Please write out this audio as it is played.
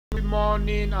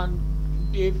morning and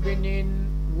evening,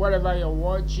 wherever you're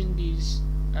watching this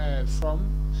from.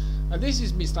 This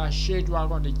is Mr. Shadewag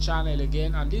on the channel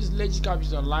again, and this is Legit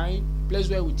Capital Online, place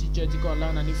where we teach ethical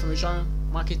online and information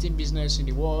marketing business in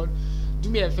the world. Do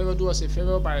me a favor, do us a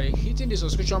favor by hitting the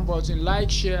subscription button, like,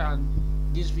 share, and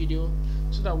this video,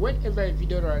 so that whenever a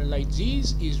video like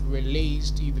this is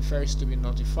released, you'll be first to be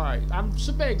notified. I'm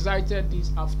super excited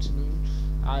this afternoon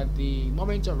at the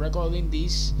moment of recording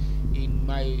this in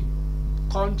my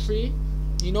country.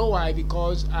 You know why?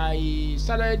 Because I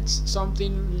started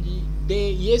something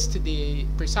yesterday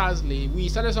precisely. We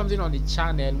started something on the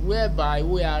channel whereby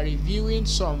we are reviewing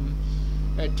some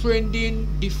trending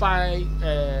DeFi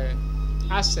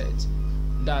assets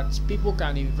that people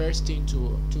can invest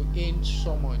into to earn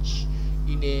so much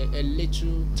in a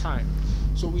little time.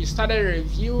 So we started a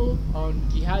review on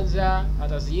Giaza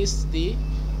as yesterday,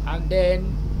 and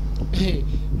then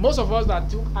most of us that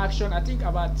took action, I think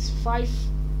about five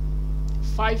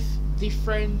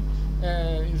different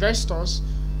investors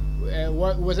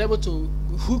was able to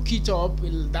hook it up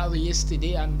that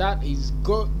yesterday, and that is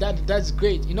good. That's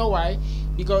great. You know why?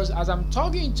 Because as I'm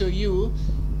talking to you,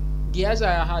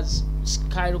 Giaza has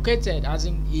skyrocketed, as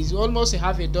in is almost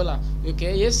 $0.50.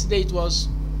 Okay, yesterday it was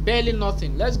barely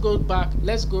nothing. Let's go back.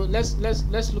 Let's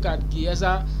look at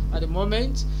Giaza at the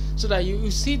moment, so that you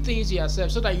see things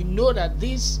yourself, so that you know that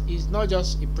this is not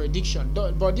just a prediction,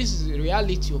 but this is a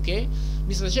reality. Okay,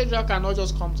 Mr. Shadra cannot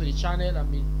just come to the channel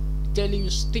and be telling you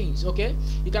things. Okay,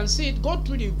 you can see it. Go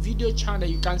through the video channel,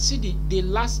 you can see the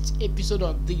last episode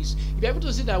on this. You'll be able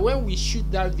to see that when we shoot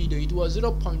that video it was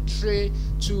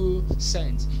 0.32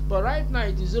 cents, but right now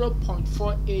it is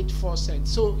 0.484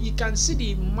 cents. So you can see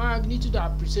the magnitude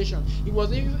of appreciation. It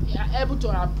was able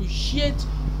to appreciate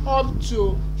up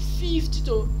to 50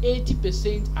 to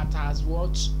 80% at as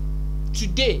what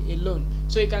today alone.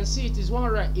 So you can see it is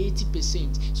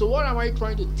 180%. So what am I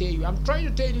trying to tell you? I'm trying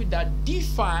to tell you that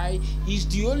DeFi is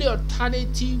the only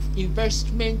alternative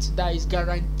investment that is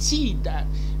guaranteed that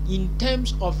in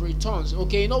terms of returns.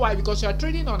 Okay, you know why? Because you are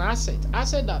trading on asset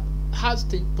that has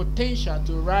the potential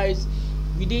to rise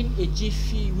within a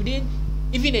jiffy, within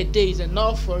even a day is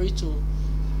enough for it to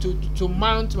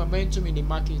mount momentum in the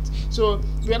market. So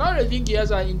we are not reviewing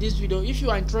Giaza in this video. If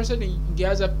you are interested in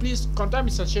Giaza, please contact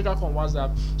Mr. Shadrak on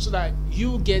WhatsApp so that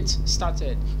you get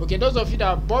started. Okay, those of you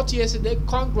that bought yesterday,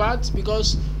 congrats,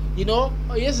 because you know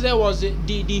yesterday was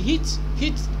the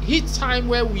hit time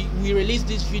where we released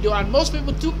this video, and most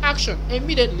people took action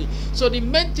immediately. So the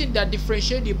main thing that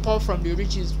differentiates the poor from the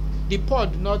rich is the poor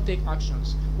do not take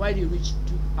actions, while the rich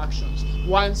do actions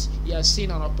once he has seen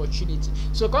an opportunity.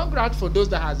 So congrats for those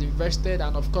that has invested,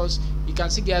 and of course you can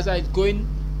see Giaza is going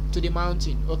to the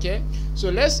mountain. Okay, so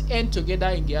let's end together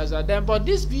in Giaza then. But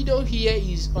this video here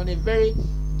is on a very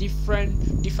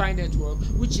different DeFi network,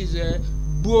 which is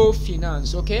Bao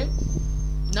Finance. Okay,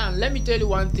 now let me tell you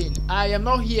one thing. I am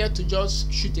not here to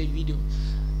just shoot a video.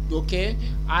 Okay,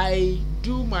 I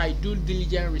do my due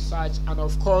diligence research, and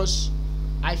of course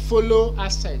I follow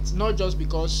assets, not just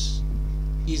because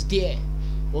it's there.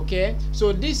 Okay,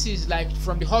 so this is like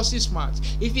from the horse's mouth.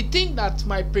 If you think that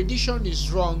my prediction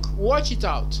is wrong, watch it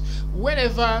out.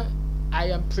 Whenever I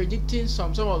am predicting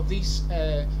some of these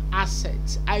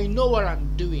assets, I know what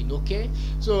I'm doing. Okay,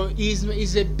 so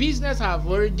is a business I've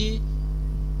already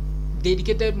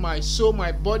dedicated my soul,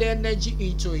 my body, energy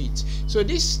into it. So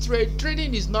this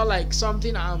trading is not like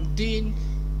something I'm doing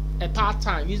a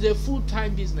part-time. It's a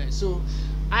full-time business. So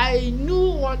I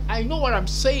know what I'm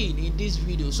saying in this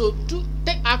video. So to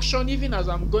take action, even as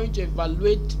I'm going to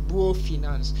evaluate Bao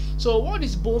Finance. So what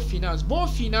is Bao Finance? Bao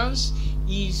Finance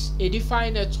is a DeFi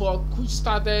network which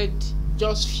started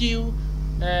just few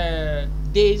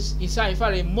days, in fact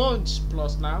a month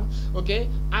plus now. Okay,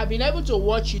 I've been able to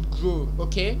watch it grow.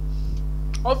 Okay,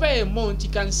 over a month you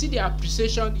can see the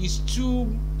appreciation is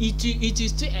it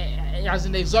is too as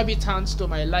an exorbitant to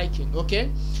my liking. Okay,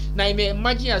 now you may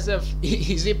imagine yourself,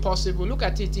 is it possible? Look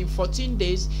at it, in 14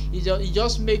 days it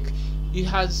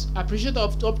has appreciated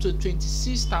up to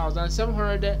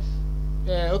 26,700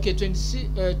 okay, 20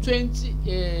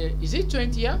 is it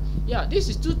 20? Yeah, this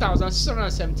is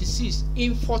 2,676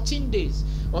 in 14 days.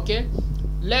 Okay,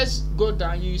 let's go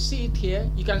down. You see it here.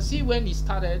 You can see when it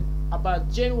started about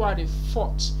January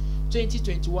 4th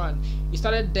 2021. It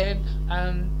started then,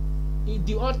 and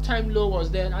the all-time low was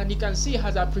there, and you can see it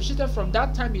has appreciated from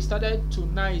that time it started to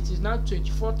now. It is now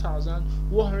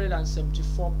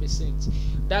 24,174%.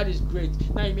 That is great.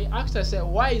 Now you may ask yourself,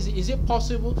 why is it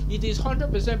possible? It is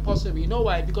 100% possible. You know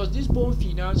why? Because this Bao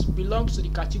Finance belongs to the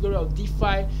category of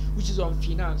DeFi, which is on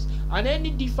finance, and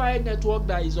any DeFi network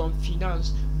that is on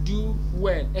finance, do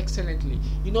well, excellently.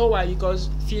 You know why? Because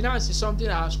finance is something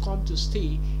that has come to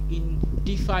stay in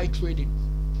DeFi trading.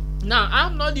 Now,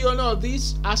 I'm not the owner of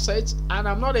these assets and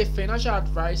I'm not a financial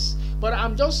advice, but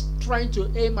I'm just trying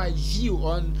to aim my view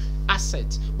on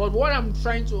assets. But what I'm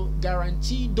trying to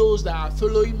guarantee those that are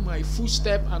following my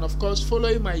footstep and of course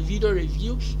following my video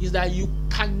review is that you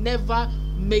can never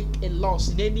make a loss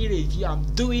in any review I'm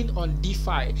doing on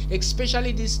DeFi,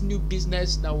 especially this new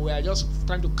business that we are just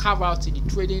trying to carve out in the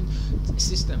trading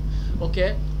system.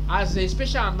 Okay, as a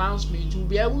special announcement, we'll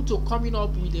be able to coming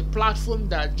up with a platform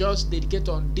that just dedicate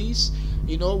on this.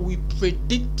 You know, we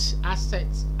predict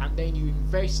assets and then you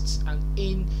invest and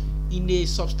in a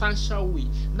substantial way.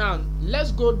 Now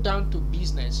let's go down to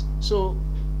business. So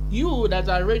you that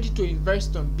are ready to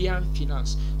invest on Bao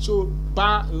Finance, so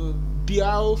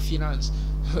Bao Finance,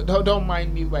 don't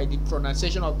mind me by the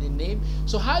pronunciation of the name.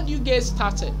 So how do you get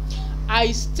started?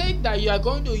 I state that you are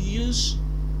going to use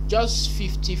just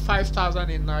 55,000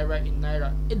 in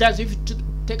naira. That's if you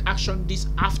take action this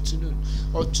afternoon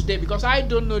or today, because I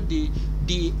don't know the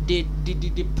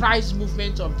price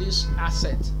movement of this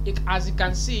asset. As you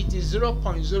can see, it is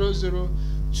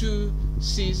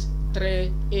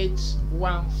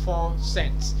 0.002638814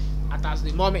 cents at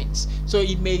the moment. So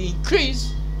it may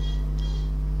increase.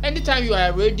 Anytime you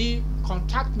are ready,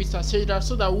 contact Mr. Seda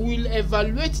so that we will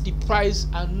evaluate the price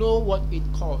and know what it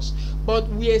costs. But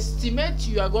we estimate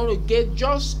you are going to get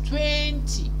just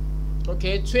 20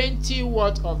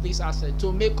 worth of this asset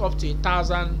to make up to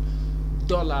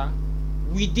 $1,000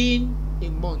 within a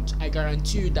month. I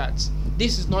guarantee you that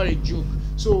this is not a joke.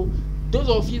 So those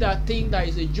of you that think that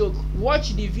is a joke,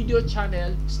 watch the video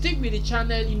channel, stick with the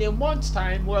channel. In a month's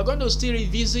time we are going to still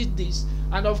revisit this,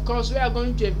 and of course we are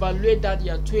going to evaluate that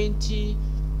your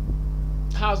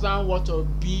 20,000 worth of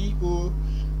BO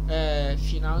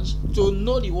finance to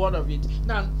know the word of it.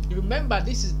 Now remember,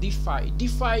 this is DeFi.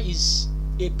 DeFi is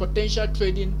a potential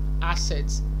trading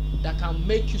asset that can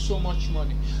make you so much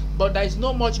money, but there is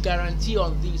no much guarantee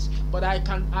on this. But I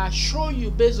can assure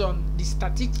you, based on the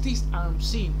statistics I'm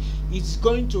seeing, it's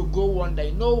going to go one day.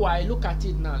 You know why? Look at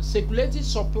it now. Circulating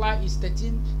supply is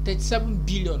 37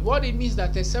 billion. What it means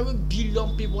that 37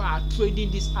 billion people are trading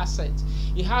this asset.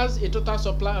 It has a total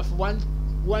supply of 1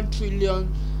 trillion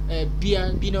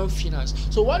Bao Finance.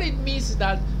 So what it means is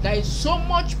that there is so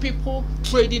much people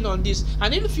trading on this,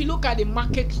 and if you look at the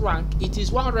market rank, it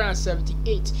is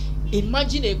 178.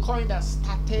 Imagine a coin that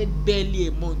started barely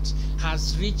a month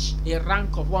has reached a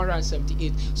rank of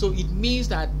 178. So it means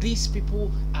that these people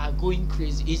are going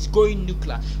crazy. It's going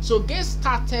nuclear. So get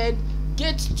started,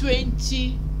 get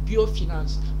 20 Bao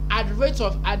Finance at the rate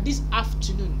of at this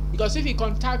afternoon, because if you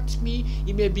contact me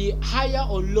it may be higher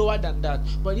or lower than that,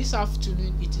 but this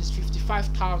afternoon it is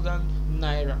 55,000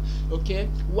 naira. Okay,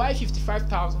 why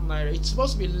 55,000 naira? It's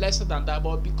supposed to be lesser than that,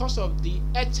 but because of the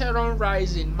Ethereum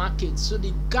rise in market, so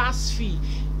the gas fee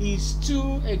is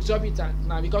too exorbitant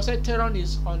now because Ethereum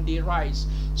is on the rise.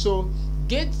 So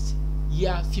get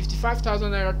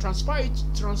 55,000 naira,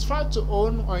 transfer to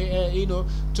own, or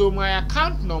to my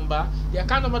account number. The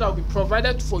account number that will be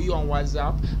provided for you on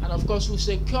WhatsApp, and of course we'll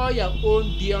secure your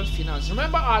own Bao Finance.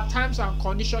 Remember, our terms and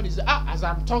condition is as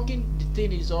I'm talking, the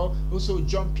thing is also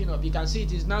jumping up. You can see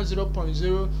it is now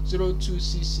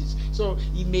 0.00266. So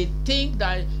you may think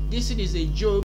that this thing is a joke.